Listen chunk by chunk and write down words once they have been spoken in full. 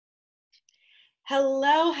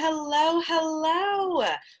Hello, hello, hello.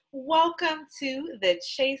 Welcome to the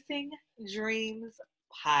Chasing Dreams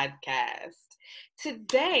podcast.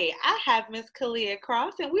 Today, I have Miss Khalia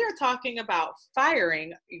Cross, and we are talking about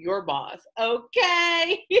firing your boss.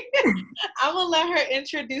 Okay. I'm going to let her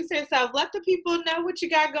introduce herself. Let the people know what you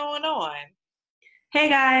got going on. Hey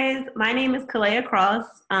guys, my name is Khalia Cross.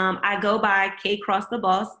 I go by K Cross the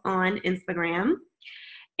Boss on Instagram,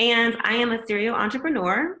 and I am a serial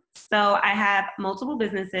entrepreneur. So I have multiple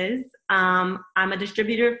businesses. I'm a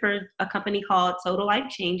distributor for a company called Total Life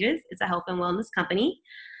Changes. It's a health and wellness company.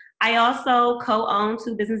 I also co-own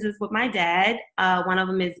two businesses with my dad. One of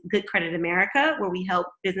them is Good Credit America, where we help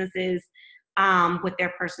businesses with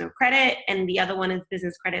their personal credit, and the other one is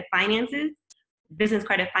business credit financing,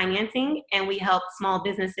 and we help small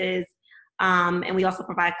businesses, and we also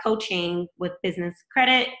provide coaching with business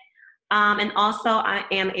credit. And also, I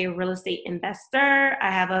am a real estate investor.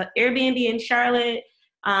 I have an Airbnb in Charlotte,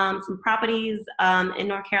 some properties in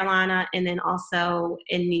North Carolina, and then also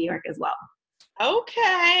in New York as well.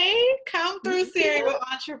 Okay, come through, serial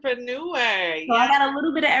entrepreneur. So I got a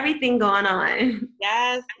little bit of everything going on.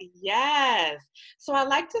 Yes, yes. So I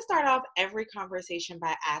like to start off every conversation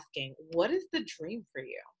by asking, what is the dream for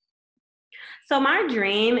you? So my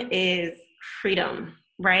dream is freedom,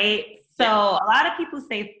 right? So a lot of people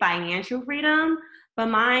say financial freedom, but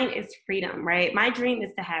mine is freedom, right? My dream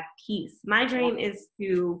is to have peace. My dream is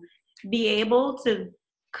to be able to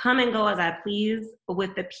come and go as I please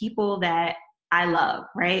with the people that I love,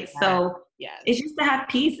 right? So it's just to have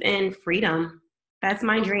peace and freedom. That's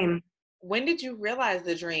my dream. When did you realize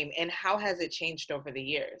the dream, and how has it changed over the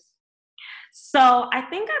years? So I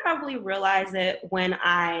think I probably realized it when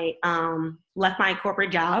I left my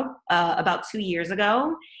corporate job about 2 years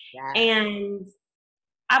ago. Yes. And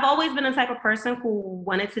I've always been the type of person who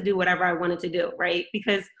wanted to do whatever I wanted to do, right?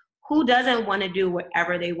 Because who doesn't want to do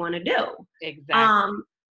whatever they want to do? Exactly.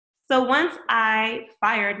 So once I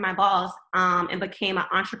fired my boss and became an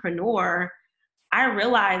entrepreneur, I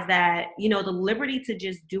realized that, the liberty to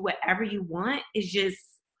just do whatever you want is just,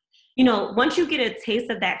 once you get a taste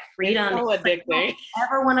of that freedom, it's so addicting. Like, you don't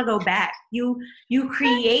ever want to go back. You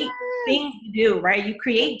create things to do, right? You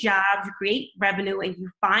create jobs, you create revenue, and you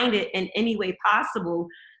find it in any way possible.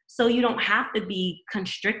 So you don't have to be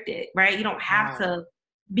constricted, right? You don't have to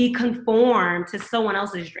be conformed to someone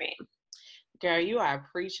else's dream. Girl, you are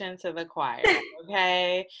preaching to the choir,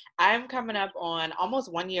 okay? I'm coming up on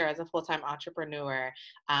almost 1 year as a full-time entrepreneur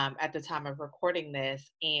at the time of recording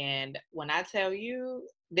this. And when I tell you,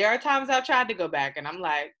 there are times I've tried to go back and I'm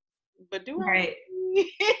like, but do I?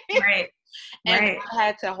 Right. And I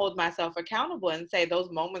had to hold myself accountable and say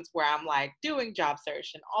those moments where I'm like doing job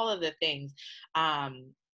search and all of the things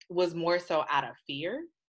was more so out of fear.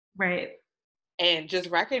 Right. And just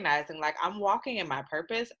recognizing, like, I'm walking in my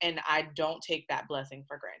purpose and I don't take that blessing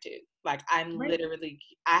for granted. Like, I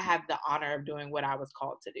have the honor of doing what I was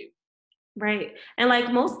called to do. Right. And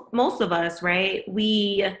like most of us, right,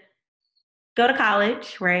 we go to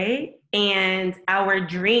college, right? And our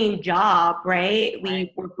dream job, right?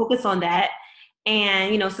 We were focused on that.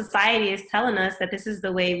 And, society is telling us that this is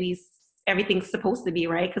the way everything's supposed to be,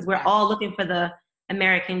 right? Because we're all looking for the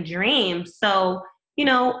American dream. So,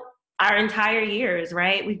 our entire years,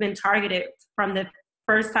 right? We've been targeted from the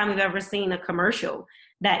first time we've ever seen a commercial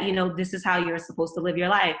that, this is how you're supposed to live your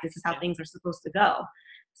life. This is how things are supposed to go.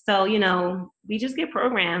 So, we just get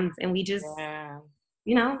programmed and we just,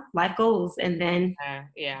 life goes, and then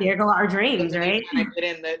there go our dreams, right? You kind of get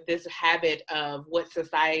in this habit of what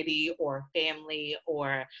society or family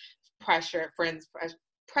or pressure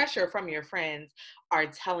from your friends are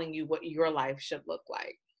telling you what your life should look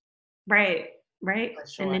like. Right.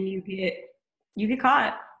 Sure. And then you get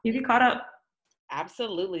caught up.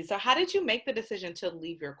 Absolutely. So how did you make the decision to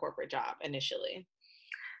leave your corporate job initially?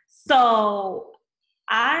 So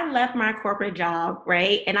I left my corporate job,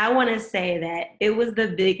 right? And I want to say that it was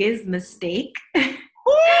the biggest mistake. Ooh,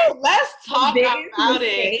 let's talk about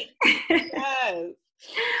it. Yes.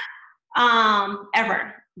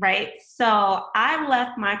 Ever, right? So I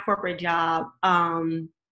left my corporate job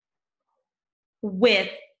with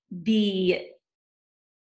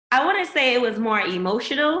I want to say it was more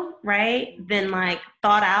emotional, right, than like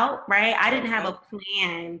thought out, right? I didn't have a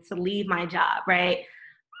plan to leave my job, right?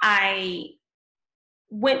 I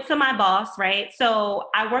went to my boss, right? So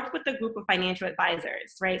I worked with a group of financial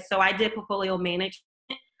advisors, right? So I did portfolio management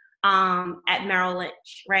at Merrill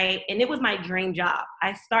Lynch, right? And it was my dream job.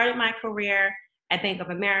 I started my career at Bank of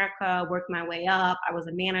America, worked my way up. I was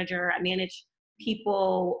a manager. I managed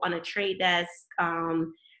people on a trade desk.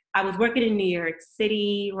 I was working in New York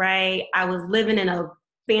City, right? I was living in a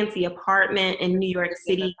fancy apartment in New York In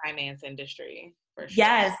the City. finance industry, for sure.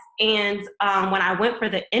 Yes. And when I went for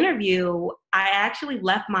the interview, I actually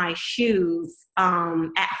left my shoes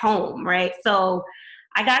at home, right? So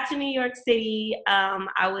I got to New York City.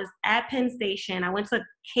 I was at Penn Station. I went to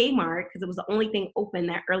Kmart because it was the only thing open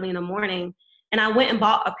that early in the morning. And I went and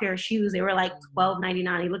bought a pair of shoes. They were like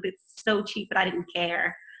 $12.99. They looked so cheap, but I didn't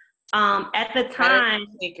care. At the time,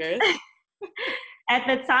 sneakers. At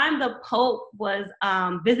the time, the Pope was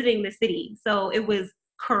visiting the city, so it was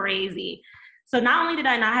crazy. So not only did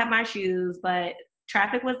I not have my shoes, but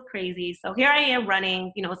traffic was crazy. So here I am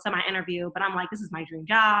running, to my interview, but I'm like, this is my dream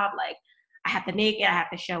job. Like, I have to make it. I have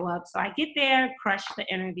to show up. So I get there, crush the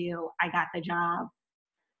interview. I got the job.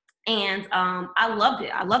 And I loved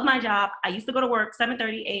it. I loved my job. I used to go to work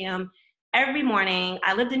 7:30 a.m. every morning.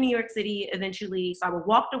 I lived in New York City eventually, so I would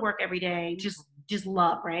walk to work every day. Just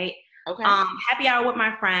love, right? Okay. Happy hour with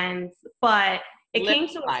my friends, but it came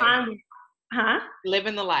to a time.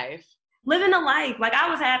 Living the life. Living the life. Like, I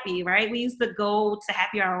was happy, right? We used to go to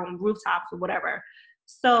happy hour on rooftops or whatever.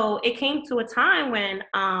 So it came to a time when,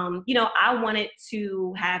 I wanted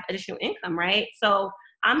to have additional income, right? So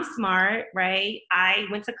I'm smart, right? I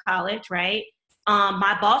went to college, right?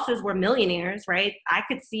 My bosses were millionaires, right? I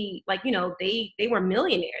could see, they were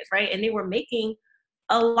millionaires, right? And they were making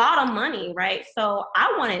a lot of money, right? So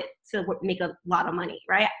I wanted to make a lot of money,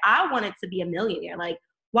 right? I wanted to be a millionaire. Like,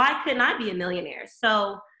 why couldn't I be a millionaire?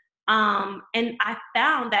 So, and I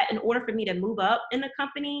found that in order for me to move up in the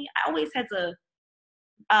company, I always had to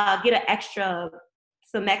get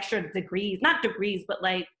some extra degrees, not degrees, but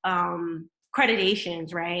like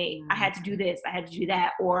accreditations, right? Mm-hmm. I had to do this, I had to do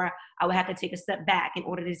that, or I would have to take a step back in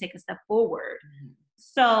order to take a step forward. Mm-hmm.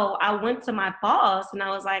 So I went to my boss and I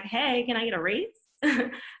was like, hey, can I get a raise?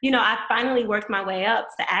 I finally worked my way up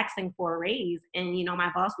to asking for a raise. And,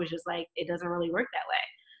 my boss was just like, it doesn't really work that way.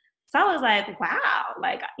 So I was like, wow,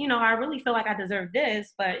 like, I really feel like I deserve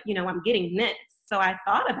this, but, I'm getting this. So I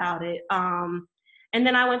thought about it. And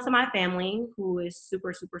then I went to my family, who is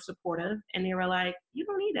super, super supportive. And they were like, you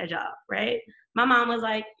don't need that job, right? My mom was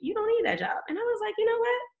like, you don't need that job. And I was like, you know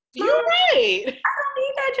what? Mom, you're right. I don't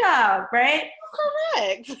need that job, right?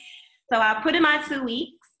 Correct. So I put in my 2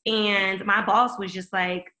 weeks. And my boss was just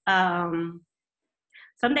like,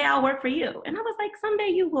 someday I'll work for you. And I was like, someday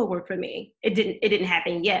you will work for me. It didn't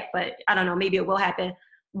happen yet, but I don't know, maybe it will happen.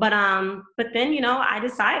 But then, I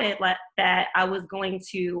decided that I was going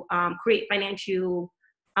to create financial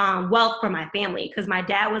wealth for my family, because my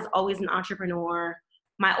dad was always an entrepreneur.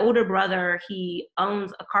 My older brother, he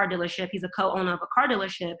owns a car dealership. He's a co-owner of a car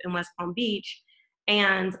dealership in West Palm Beach.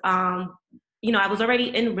 And I was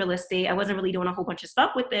already in real estate. I wasn't really doing a whole bunch of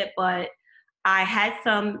stuff with it, but I had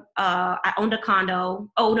I owned a condo.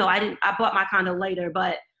 Oh no, I didn't. I bought my condo later,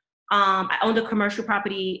 but I owned a commercial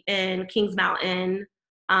property in Kings Mountain.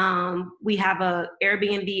 We have a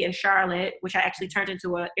Airbnb in Charlotte, which I actually turned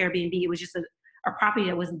into an Airbnb. It was just a property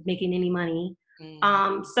that wasn't making any money.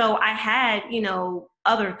 So I had,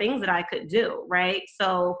 other things that I could do, right?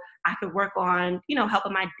 So I could work on,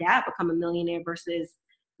 helping my dad become a millionaire versus,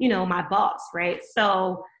 my boss, right?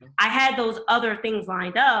 So I had those other things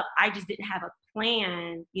lined up. I just didn't have a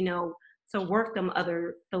plan, to work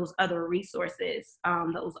those other resources,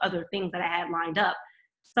 those other things that I had lined up.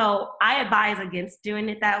 So I advise against doing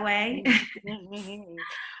it that way.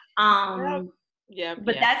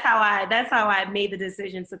 But that's how I made the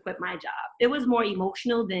decision to quit my job. It was more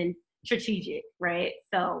emotional than strategic, right?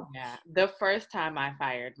 So yeah, the first time I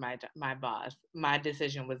fired my boss, my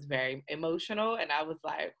decision was very emotional, and I was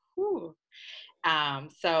like, whew.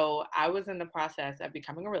 So I was in the process of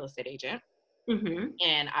becoming a real estate agent,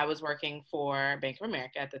 and I was working for Bank of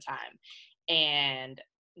America at the time, and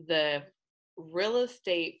the real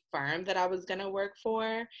estate firm that I was going to work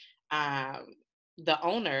for, the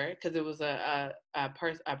owner, because it was a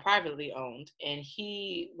privately owned, and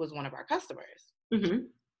he was one of our customers.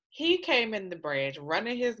 He came in the branch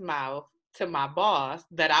running his mouth to my boss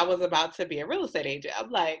that I was about to be a real estate agent.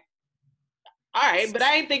 I'm like, all right, but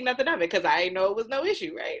I ain't think nothing of it because I didn't know it was no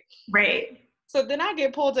issue, right? Right. So then I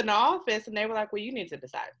get pulled in the office and they were like, well, you need to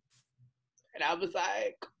decide. And I was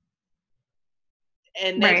like,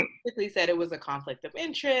 and they basically said it was a conflict of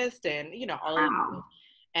interest and, all of that.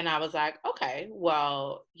 And I was like, okay,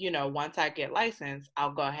 well, once I get licensed,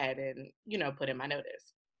 I'll go ahead and, put in my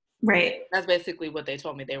notice. Right. That's basically what they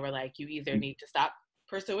told me. They were like, you either need to stop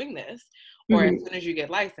pursuing this, or as soon as you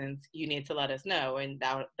get licensed, you need to let us know, and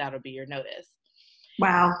that'll be your notice.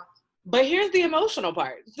 Wow. But here's the emotional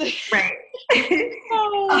part. Right.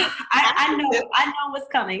 I know what's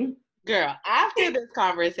coming. Girl, after this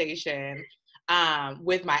conversation,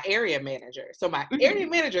 with my area manager. So my area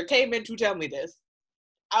manager came in to tell me this.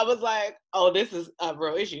 I was like, oh, this is a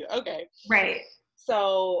real issue. Okay. Right.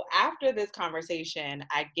 So after this conversation,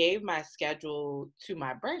 I gave my schedule to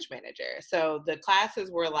my branch manager. So the classes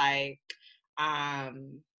were like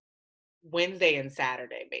Wednesday and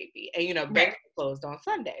Saturday, maybe. And, banks were closed on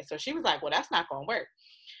Sunday. So she was like, well, that's not going to work.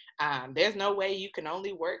 There's no way you can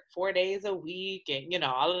only work 4 days a week and,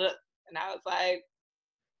 all of the, and I was like,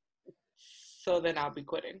 so then I'll be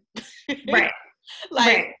quitting. Right.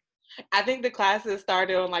 Like, I think the classes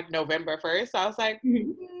started on like November 1st. So I was like,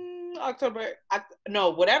 October,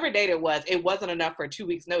 whatever date it wasn't enough for 2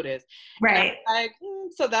 weeks notice. Right. Like,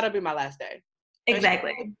 so that'll be my last day.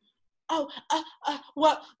 Exactly.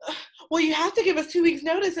 Well, you have to give us 2 weeks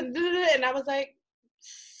notice. And I was like,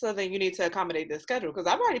 so then you need to accommodate this schedule because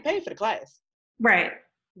I've already paid for the class. Right.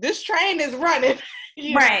 This train is running.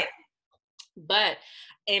 Right. But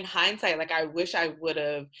in hindsight, like I wish I would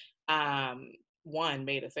have,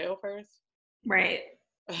 made a sale first. Right.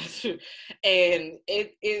 And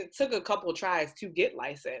it took a couple tries to get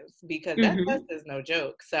licensed because that test is no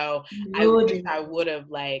joke. So I wish I would have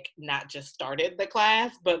like not just started the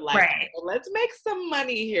class, but like let's make some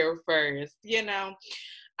money here first, and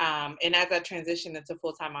as I transitioned into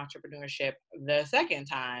full-time entrepreneurship the second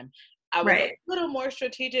time, I was a little more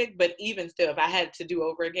strategic, but even still, if I had to do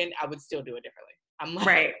over again, I would still do it differently. I'm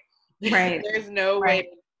like, there's no way to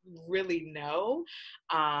really know.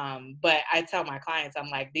 But I tell my clients, I'm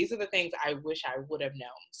like, these are the things I wish I would have known.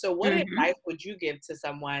 So what advice would you give to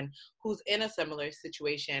someone who's in a similar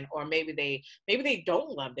situation, or maybe they don't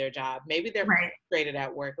love their job, maybe they're frustrated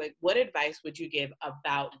at work? Like, what advice would you give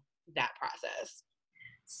about that process?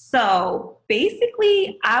 So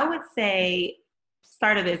basically, I would say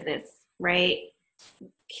start a business, right?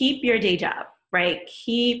 Keep your day job, right?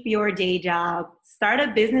 Keep your day job. Start a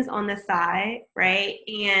business on the side, right?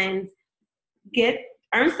 And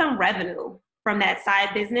earn some revenue from that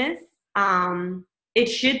side business. It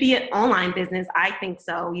should be an online business. I think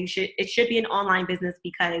so. It should be an online business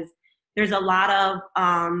because there's a lot of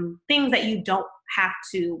things that you don't have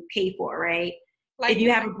to pay for, right? Like, if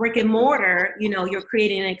you have a brick and mortar, you're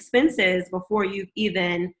creating expenses before you've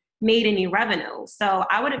even made any revenue. So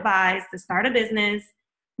I would advise to start a business,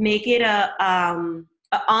 make it a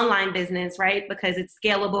online business, right? Because it's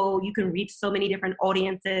scalable. You can reach so many different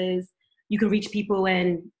audiences. You can reach people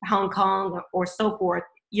in Hong Kong or so forth.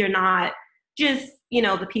 You're not just,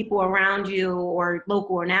 the people around you or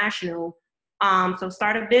local or national. So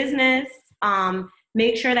start a business.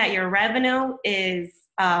 Make sure that your revenue is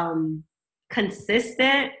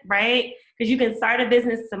consistent, right? Because you can start a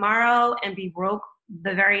business tomorrow and be broke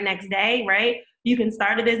the very next day, right? You can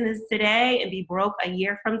start a business today and be broke a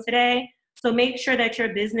year from today. So make sure that your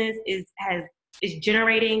business is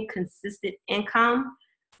generating consistent income,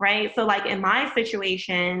 right? So like in my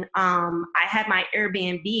situation, I had my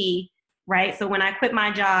Airbnb, right? So when I quit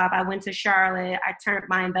my job, I went to Charlotte, I turned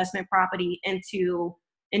my investment property into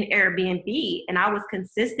an Airbnb, and I was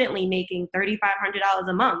consistently making $3,500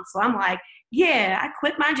 a month. So I'm like, yeah, I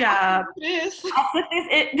quit my job. I'll put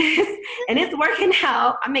this, and it's working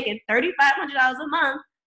out. I'm making $3,500 a month.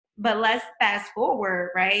 But let's fast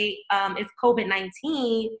forward, right? It's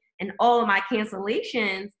COVID-19 and all of my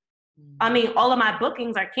cancellations. All of my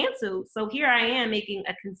bookings are canceled. So here I am making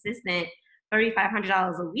a consistent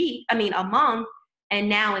 $3,500 a month. And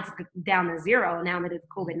now it's down to zero now that it's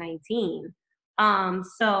COVID-19.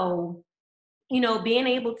 So, being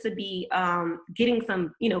able to be getting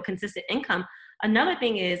some, consistent income. Another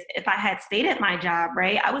thing is if I had stayed at my job,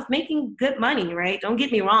 right, I was making good money, right? Don't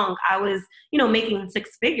get me wrong. I was, making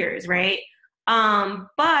six figures, right?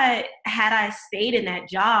 But had I stayed in that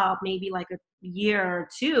job maybe like a year or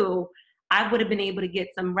two, I would have been able to get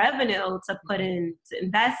some revenue to put in, to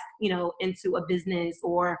invest, into a business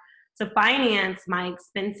or to finance my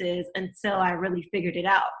expenses until I really figured it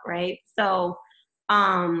out, right? So,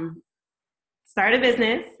 start a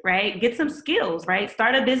business, right? Get some skills, right?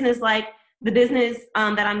 Start a business like the business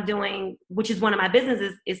that I'm doing, which is one of my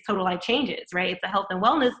businesses, is Total Life Changes, right? It's a health and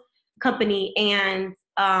wellness company. And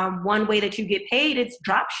one way that you get paid, it's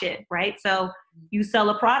drop ship, right? So you sell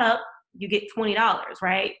a product, you get $20,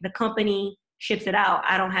 right? The company ships it out.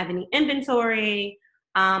 I don't have any inventory.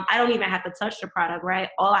 I don't even have to touch the product, right?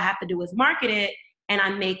 All I have to do is market it and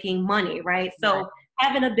I'm making money, right? So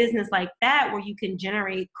having a business like that where you can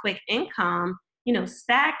generate quick income,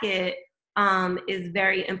 stack it, is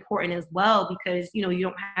very important as well because, you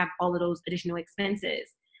don't have all of those additional expenses.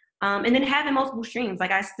 And then having multiple streams,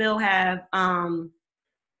 like I still have,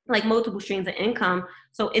 multiple streams of income.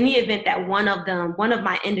 So in the event that one of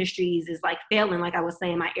my industries is like failing, like I was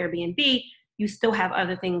saying, my Airbnb, you still have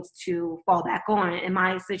other things to fall back on. In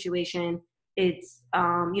my situation, it's,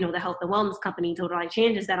 the health and wellness company, Total Life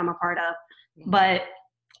Changes, that I'm a part of. But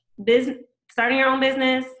starting your own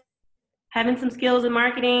business, having some skills in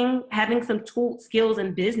marketing, having some skills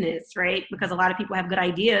in business, right? Because a lot of people have good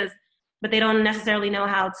ideas, but they don't necessarily know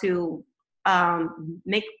how to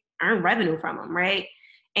earn revenue from them, right?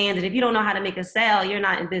 And if you don't know how to make a sale, you're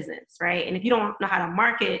not in business, right? And if you don't know how to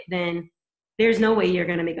market, then there's no way you're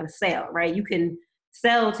going to make a sale, right? You can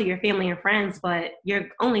sell to your family and friends, but you're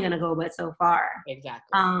only going to go but so far.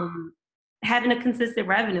 Exactly. Having a consistent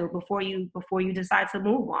revenue before you decide to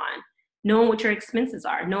move on, knowing what your expenses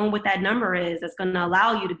are, knowing what that number is that's going to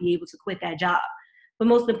allow you to be able to quit that job. But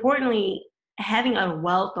most importantly, having a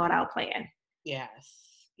well thought out plan. Yes.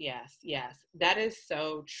 That is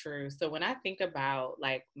so true. So when I think about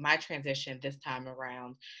like my transition this time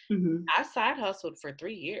around, I side hustled for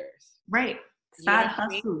 3 years. Right. Side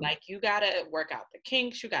hustle. Like you got to work out the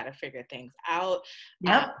kinks. You got to figure things out.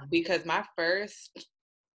 Because my first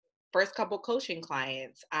couple coaching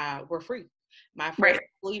clients were free. My first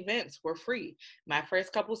couple events were free. My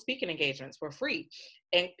first couple speaking engagements were free.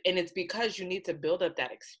 And it's because you need to build up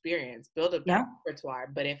that experience, build up that repertoire.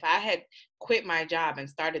 But if I had quit my job and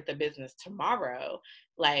started the business tomorrow,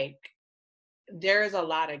 like there's a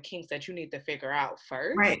lot of kinks that you need to figure out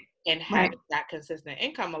first. Right. And having that consistent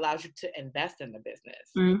income allows you to invest in the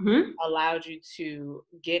business, allows you to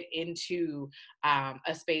get into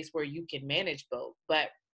a space where you can manage both. But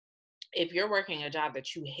if you're working a job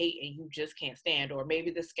that you hate and you just can't stand, or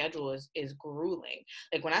maybe the schedule is grueling.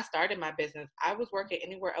 Like when I started my business, I was working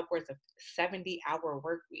anywhere upwards of 70-hour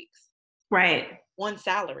work weeks. Right. On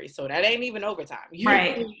salary. So that ain't even overtime.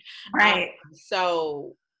 Right.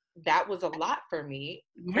 So that was a lot for me.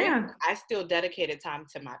 Yeah. I still dedicated time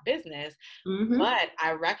to my business, but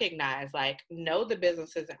I recognize like, no, the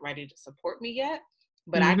business isn't ready to support me yet,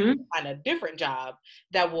 but I need to find a different job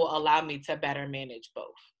that will allow me to better manage both.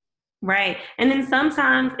 Right. And then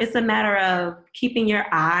sometimes it's a matter of keeping your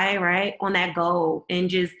eye, right, on that goal and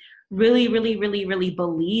just really, really, really, really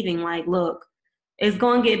believing like, look, it's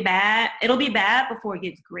going to get bad. It'll be bad before it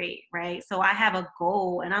gets great, right? So I have a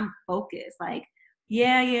goal and I'm focused. Like,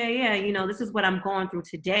 yeah. This is what I'm going through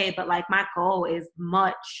today. But like my goal is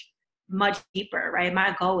much, much deeper, right?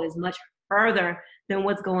 My goal is much further than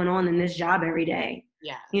what's going on in this job every day.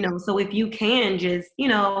 Yeah. So if you can just,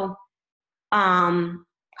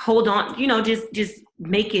 hold on, just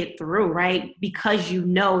make it through, right? Because you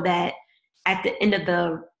know that at the end of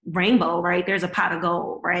the rainbow, right, there's a pot of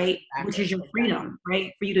gold, right? Exactly. Which is your freedom,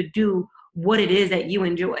 right? For you to do what it is that you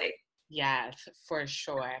enjoy. Yes, for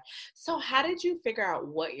sure. So how did you figure out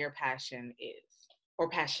what your passion is or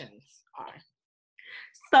passions are?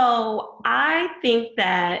 So I think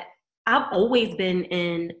that I've always been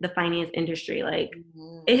in the finance industry. Like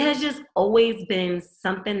it has just always been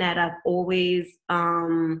something that I've always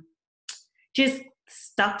just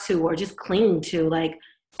stuck to or just cling to. Like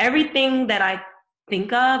everything that I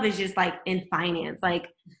think of is just like in finance. Like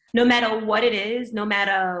no matter what it is, no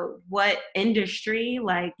matter what industry,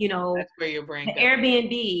 like, that's where your brain goes.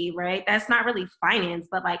 Airbnb, right? That's not really finance,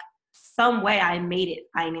 but like some way I made it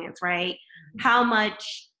finance, right? How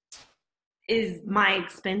much is my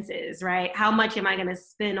expenses, right? How much am I going to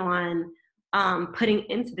spend on putting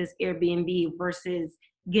into this Airbnb versus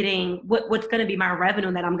getting what's going to be my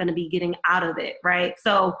revenue that I'm going to be getting out of it, right?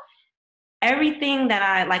 So everything that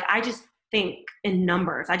I just think in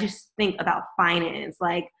numbers. I just think about finance.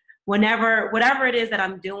 Like whatever it is that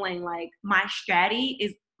I'm doing, like my strategy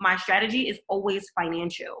is always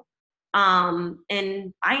financial.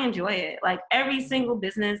 And I enjoy it. Like every single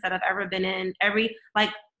business that I've ever been in,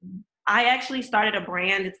 I actually started a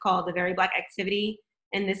brand. It's called The Very Black Activity.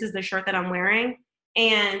 And this is the shirt that I'm wearing.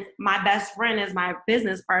 And my best friend is my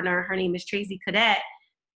business partner. Her name is Tracy Cadet.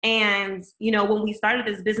 And, when we started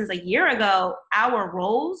this business a year ago, our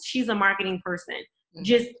roles, she's a marketing person,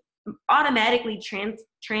 just automatically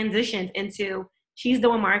transitioned into she's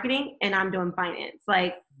doing marketing and I'm doing finance,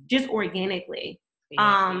 like just organically.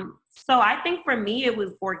 Yeah. So I think for me, it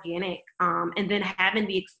was organic. And then having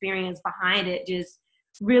the experience behind it just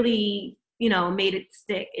really, made it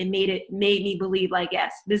stick and made me believe like,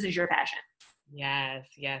 yes, this is your passion. Yes.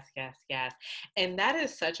 And that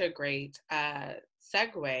is such a great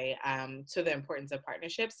segue to the importance of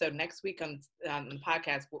partnerships. So next week on the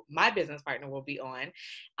podcast, my business partner will be on.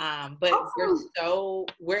 But awesome.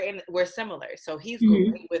 we're similar. So he's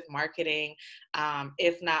great with marketing.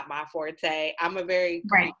 It's not my forte. I'm a very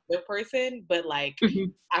creative person, but like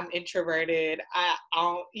I'm introverted. I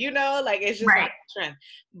don't, like it's just not my strength.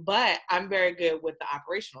 But I'm very good with the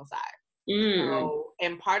operational side. Mm. So,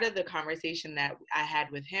 and part of the conversation that I had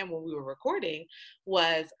with him when we were recording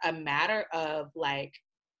was a matter of like,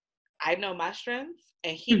 I know my strengths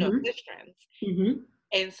and he knows Mm-hmm. his strengths. Mm-hmm.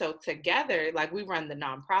 And so together, like we run the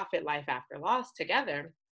nonprofit Life After Loss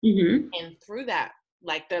together. Mm-hmm. And through that,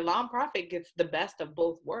 like the nonprofit gets the best of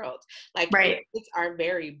both worlds. Like it Right. gets our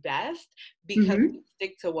very best because Mm-hmm. we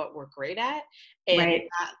stick to what we're great at. And Right.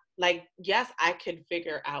 not, like, yes, I could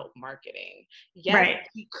figure out marketing. Yes, Right.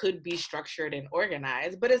 he could be structured and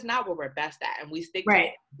organized, but it's not what we're best at. And we stick to what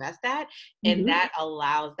Right. we're best at. And Mm-hmm. that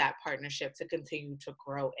allows that partnership to continue to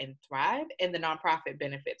grow and thrive. And the nonprofit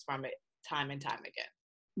benefits from it time and time again.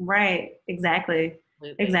 Right. Exactly.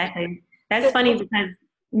 Absolutely. Exactly. That's So, funny because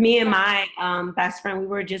me and my best friend, we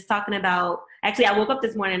were just talking about, actually, I woke up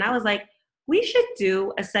this morning and I was like, we should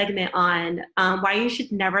do a segment on why you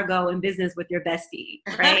should never go in business with your bestie,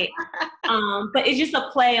 right? But it's just a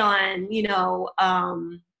play on,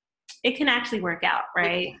 it can actually work out,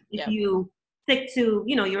 right? If yeah. you stick to,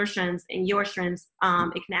 your strengths and your strengths,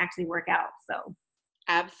 it can actually work out. So.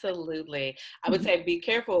 Absolutely. I would Mhm. say be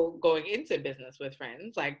careful going into business with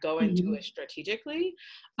friends, like go into Mhm. it strategically.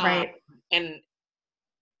 Um, Right. and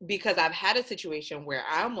because I've had a situation where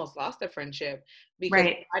I almost lost a friendship because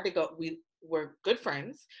Right. we were good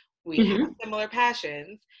friends, we have Mhm. similar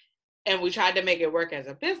passions, and we tried to make it work as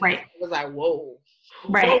a business. Right. It was like, whoa,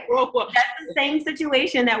 Right. whoa, whoa, whoa. That's the same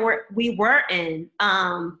situation that we were in,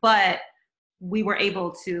 but we were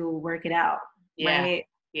able to work it out, Yeah, right?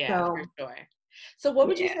 yeah, for So, sure. So what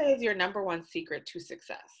would you yeah. say is your number one secret to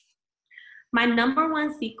success? My number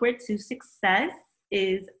one secret to success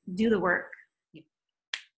is do the work.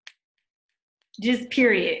 Just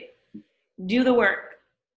period. Do the work.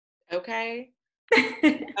 Okay.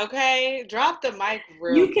 Okay. Drop the mic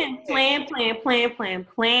real You can quick.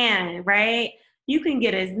 plan, right? You can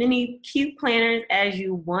get as many cute planners as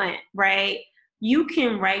you want, right? You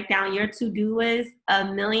can write down your to-do list a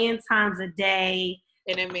million times a day,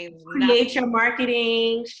 And it means nothing. create your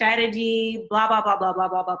marketing strategy, blah, blah, blah, blah, blah,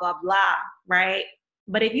 blah, blah, blah, blah, right?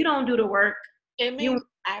 But if you don't do the work, It you means you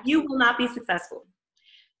absolutely. will not be successful.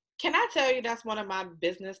 Can I tell you that's one of my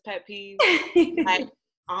business pet peeves? Like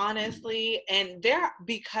honestly, and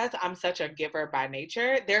because I'm such a giver by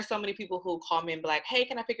nature, there's so many people who call me and be like, "Hey,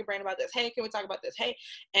 can I pick your brain about this? Hey, can we talk about this? Hey,"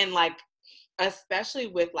 and like especially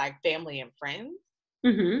with like family and friends,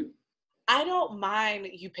 Mm-hmm. I don't mind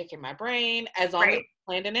you picking my brain as long as Right. it's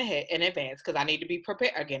planned in advance because I need to be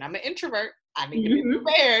prepared. Again, I'm an introvert. I need to be Mm-hmm.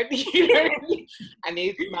 prepared. You know what I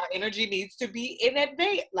mean? My energy needs to be in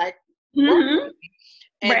advance, like work. Mm-hmm.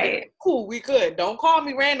 And then, Right. cool, we could. Don't call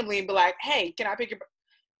me randomly and be like, "Hey, can I pick your?"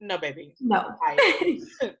 No, baby, No. I'm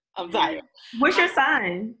tired. I'm tired. What's your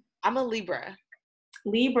sign? I'm a Libra.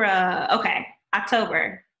 Libra. Okay.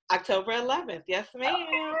 October. October 11th. Yes, Okay. ma'am.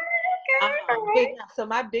 Okay. All But right. yeah, so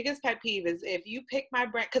my biggest pet peeve is if you pick my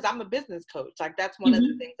brain, because I'm a business coach. Like that's one of the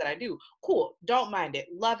Mm-hmm. things that I do. Cool. Don't mind it.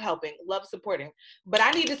 Love helping. Love supporting. But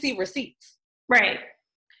I need to see receipts, Right.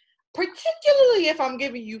 particularly if I'm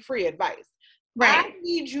giving you free advice. I Right.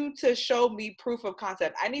 need you to show me proof of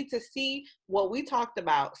concept. I need to see what we talked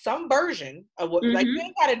about, some version of what, like, you Mm-hmm.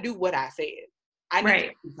 ain't got to do what I said. I need you Right.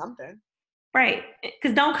 to do something. Right.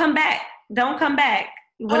 Because don't come back. Don't come back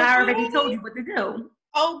when I already told Okay. you what to do.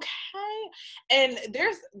 Okay. And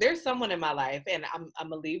there's someone in my life, and I'm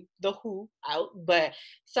gonna leave the who out, but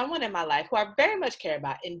someone in my life who I very much care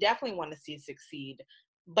about and definitely want to see succeed.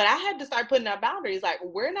 But I had to start putting up boundaries. Like,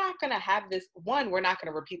 we're not gonna have this one, we're not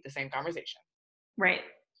gonna repeat the same conversation. Right.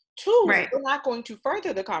 Two, Right. we're not going to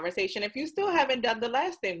further the conversation if you still haven't done the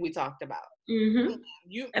last thing we talked about. Mm-hmm.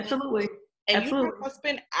 You Absolutely. and you're not Absolutely. gonna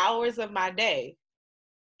spend hours of my day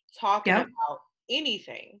talking Yep. about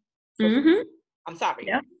anything for free. Mm-hmm. I'm sorry.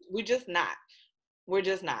 Yep. We're just not. We're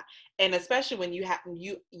just not. And especially when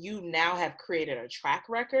you now have created a track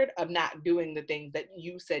record of not doing the things that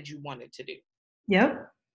you said you wanted to do.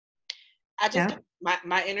 Yep. I just Yep.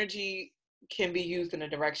 my energy can be used in a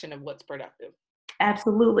direction of what's productive.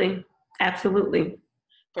 Absolutely. Absolutely.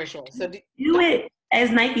 For sure. So Do it as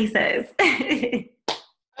Nike says. okay.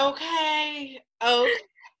 Okay.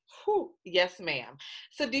 Whew. Yes, ma'am.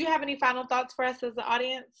 So do you have any final thoughts for us as the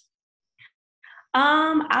audience?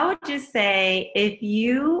 I would just say if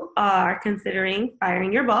you are considering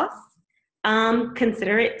firing your boss,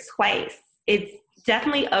 consider it twice. It's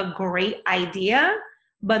definitely a great idea,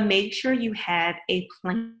 but make sure you have a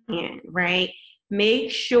plan, right?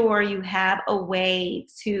 Make sure you have a way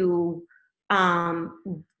to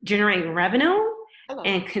generate revenue Hello.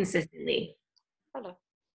 and consistently. Hello.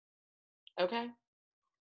 Okay.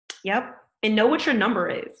 Yep. And know what your number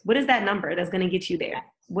is. What is that number that's going to get you there?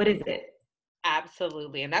 What is it?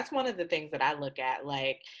 Absolutely. And that's one of the things that I look at.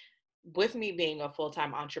 Like, with me being a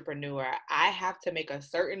full-time entrepreneur, I have to make a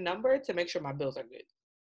certain number to make sure my bills are good.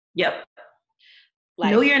 Yep.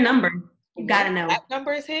 Like, Know your number. You once gotta know. that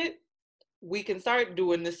number is hit, we can start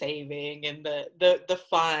doing the saving and the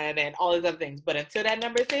fun and all these other things. But until that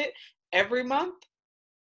number is hit every month,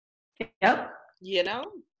 Yep. you know,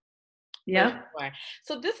 for Yep. sure.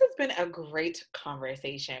 So this has been a great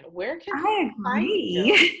conversation. Where can I people find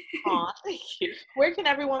you? agree. Aw, thank you. Where can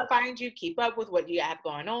everyone find you? Keep up with what you have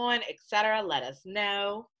going on, etc. Let us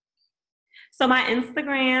know. So my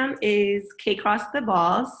Instagram is K Cross the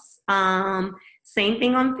Boss. Same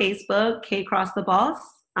thing on Facebook, K Cross the Boss.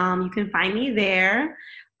 You can find me there.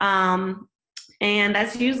 And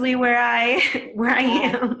that's usually where I where I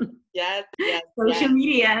Yes, am. yes, yes, Social yes.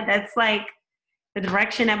 media, that's like the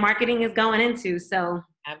direction that marketing is going into. So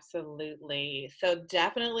Absolutely. So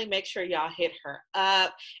definitely make sure y'all hit her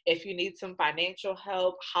up. If you need some financial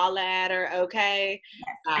help, holla at her, okay?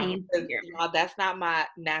 yes, I am 'Cause here. y'all, that's not my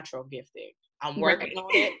natural gifting. I'm working Right.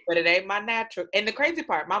 on it, but it ain't my natural. And the crazy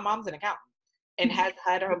part, my mom's an accountant and has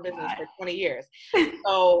had her Oh, business God. for 20 years.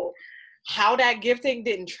 So how that gifting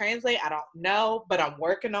didn't translate, I don't know, but I'm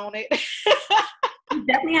working on it.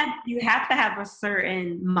 You have to have a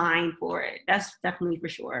certain mind for it. That's definitely for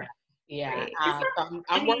sure. Yeah, Right. It's so not, I'm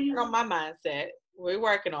I working mean, on my mindset. We're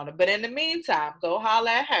working on it. But in the meantime, go holler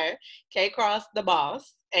at her, K Cross the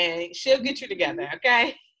boss, and she'll get you together,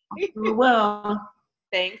 okay? well,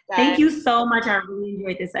 Thanks, thank guys. you so much. I really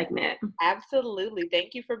enjoyed this segment. Absolutely.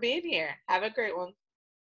 Thank you for being here. Have a great one.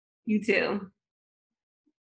 You too.